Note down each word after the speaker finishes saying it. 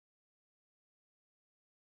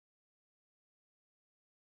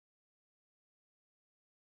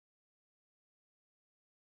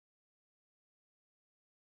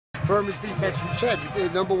Furman's defense, you said, the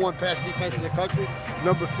 #1 pass defense in the country,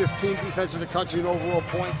 number 15 defense in the country in overall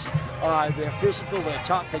points. They're physical, they're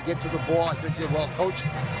tough, they get to the ball. I think they're well coached,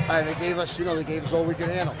 and they gave us, they gave us all we could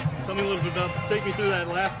handle. Tell me a little bit take me through that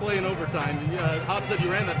last play in overtime. Hobbs said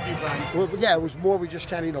you ran that a few times. Well, yeah, it was more we just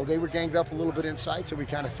kind of, they were ganged up a little bit inside, so we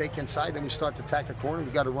kind of fake inside, then we start to attack the corner.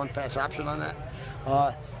 We got a run-pass option on that.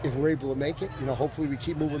 If we're able to make it, hopefully we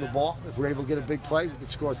keep moving the ball. If we're able to get a big play, we can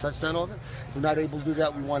score a touchdown off it. If we're not able to do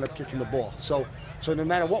that, we wind up kicking the ball. So no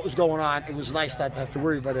matter what was going on, it was nice not to have to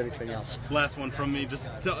worry about anything else. Last one from me,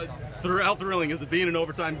 just how thrilling is it being in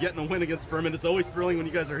overtime, getting a win against Furman? It's always thrilling when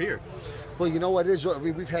you guys are here. Well, you know what it is?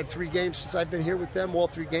 We've had 3 games since I've been here with them. All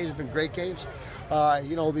 3 games have been great games.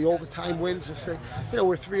 The overtime wins,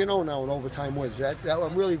 we're 3-0 now in overtime wins.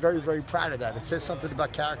 I'm really very, very proud of that. It says something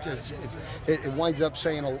about character. It winds up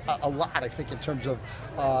saying a lot, I think, in terms of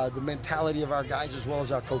the mentality of our guys as well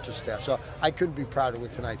as our coaching staff. So I couldn't be prouder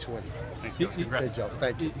with tonight's win. Thanks, Coach. Congrats. Joe.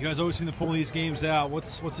 Thank you. You guys always seem to pull these games out.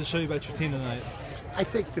 What's to show you about your team tonight? I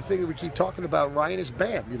think the thing that we keep talking about, Ryan, is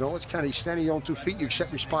BAM. It's kind of you stand on your own 2 feet. You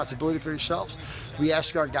accept responsibility for yourselves. We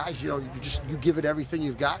ask our guys, you give it everything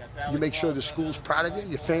you've got. You make sure the school's proud of you,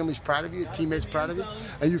 your family's proud of you, your teammates proud of you,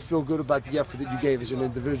 and you feel good about the effort that you gave as an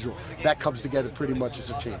individual. That comes together pretty much as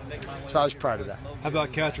a team. So I was proud of that. How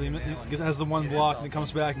about Catcher? He has the one block and he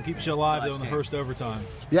comes back and keeps you alive though in the first overtime.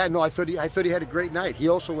 Yeah, no, I thought he had a great night. He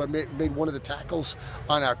also made one of the tackles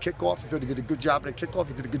on our kickoff. I thought he did a good job on the kickoff.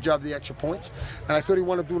 He did a good job of the extra points, and I thought he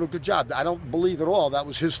wound up doing a good job. I don't believe at all that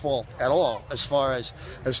was his fault at all as far as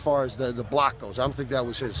the block goes. I don't think that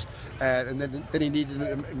was his. And then he needed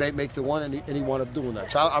to make the one, and he wound up doing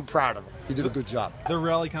that. So I'm proud of him. He did a good job. Their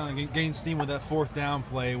rally kind of gained steam with that 4th down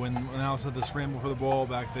play when Alex had the scramble for the ball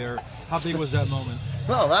back there. How big was that moment?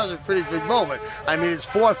 Well, that was a pretty big moment. I mean, it's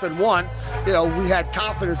 4th and 1. We had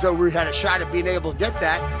confidence that we had a shot at being able to get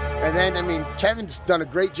that. And then, I mean, Kevin's done a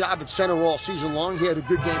great job at center all season long. He had a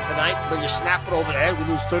good game tonight, but you snap it over the head, we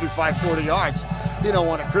lose 35, 40 yards,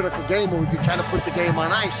 on a critical game where we could kind of put the game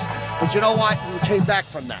on ice. But you know what? We came back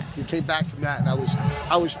from that. And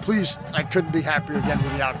I was pleased. I couldn't be happier again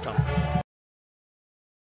with the outcome.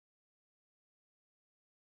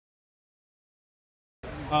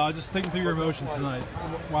 Just thinking through your emotions tonight.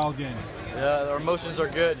 Wild game. Yeah, our emotions are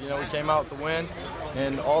good. We came out with the win,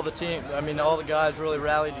 and all the guys really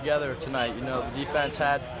rallied together tonight. The defense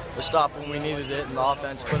had the stop when we needed it, and the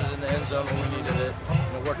offense put it in the end zone when we needed it,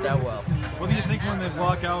 and it worked out well. What do you think when they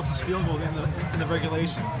block Alex's field goal in the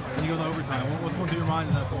regulation when you go to overtime? What's going through your mind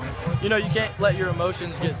at that point? You can't let your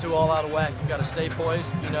emotions get too all out of whack. You got to stay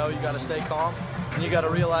poised. You got to stay calm, and you got to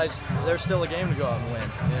realize there's still a game to go out and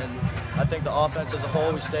win. And I think the offense as a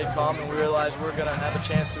whole, we stayed calm, and we realized we're going to have a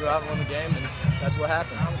chance to go out and win the game, and that's what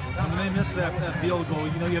happened. When they missed that field goal,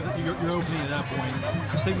 you have your opening at that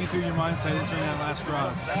point. Just take me through your mindset entering that last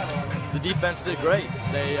drive. The defense did great.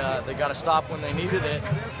 They got a stop when they needed it,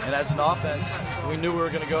 and as an offense, we knew we were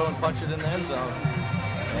going to go and punch it in the end zone,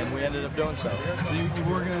 and we ended up doing so. So you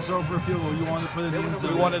weren't going to settle for a field goal. You wanted to put it in the end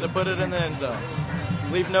zone. We wanted to put it in the end zone.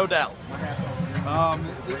 Leave no doubt.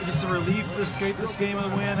 Just a relief to escape this game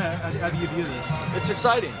and win. How do you view this? It's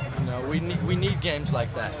exciting. We need games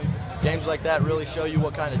like that. Games like that really show you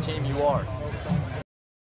what kind of team you are.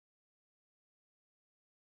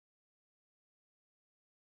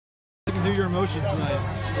 Taking through your emotions tonight,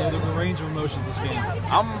 the range of emotions this game.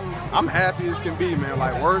 I'm happy as can be, man.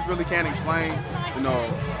 Like, words really can't explain.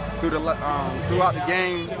 Throughout the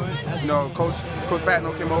game, Coach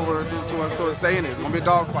Patno came over to us, told us stay in it. It's gonna be a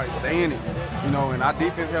dogfight, stay in it. And our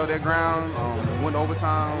defense held their ground, went to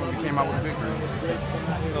overtime, and we came out with a victory.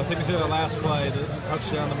 Take me through the last play, the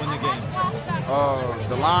touchdown to win the game.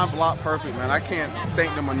 The line blocked perfect, man. I can't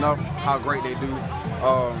thank them enough how great they do.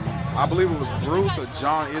 I believe it was Bruce or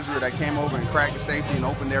John Israel that came over and cracked the safety and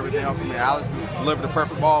opened everything up for me. Alex delivered the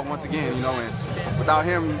perfect ball once again, and without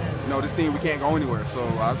him, this team, we can't go anywhere. So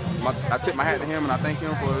I tip my hat to him, and I thank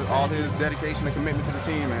him for all his dedication and commitment to the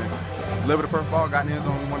team, and delivered the perfect ball, got in the end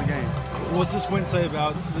zone, and won the game. What's this win say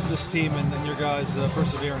about this team and your guys'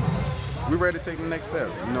 perseverance? We're ready to take the next step.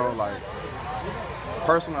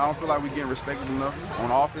 Personally, I don't feel like we're getting respected enough on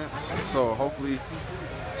offense. So hopefully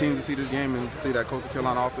teams will see this game and see that Coastal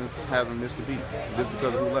Carolina offense hasn't missed a beat just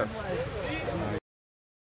because of who left.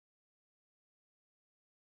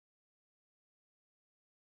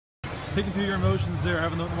 Picking through your emotions there,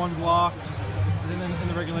 having the one blocked, and then in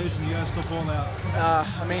the regulation, you guys still pulling out.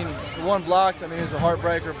 The one blocked, it was a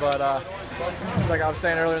heartbreaker, but it's like I was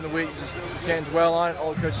saying earlier in the week, you just can't dwell on it.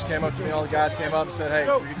 All the coaches came up to me, all the guys came up and said,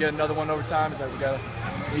 hey, we could get another one overtime. It's like, we got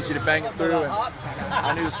to need you to bang it through. And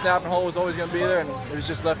I knew the snapping hole was always going to be there, and it was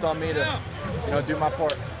just left on me to, do my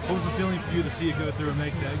part. What was the feeling for you to see it go through and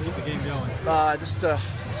get the game going? Just to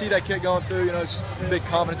see that kick going through, it's just a big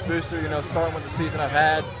confidence booster. Starting with the season I've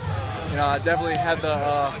had. I definitely had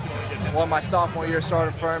my sophomore year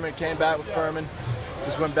started Furman, came back with Furman,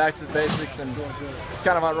 just went back to the basics, and it's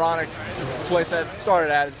kind of ironic. The place I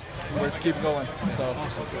started at, we're just keep going. So.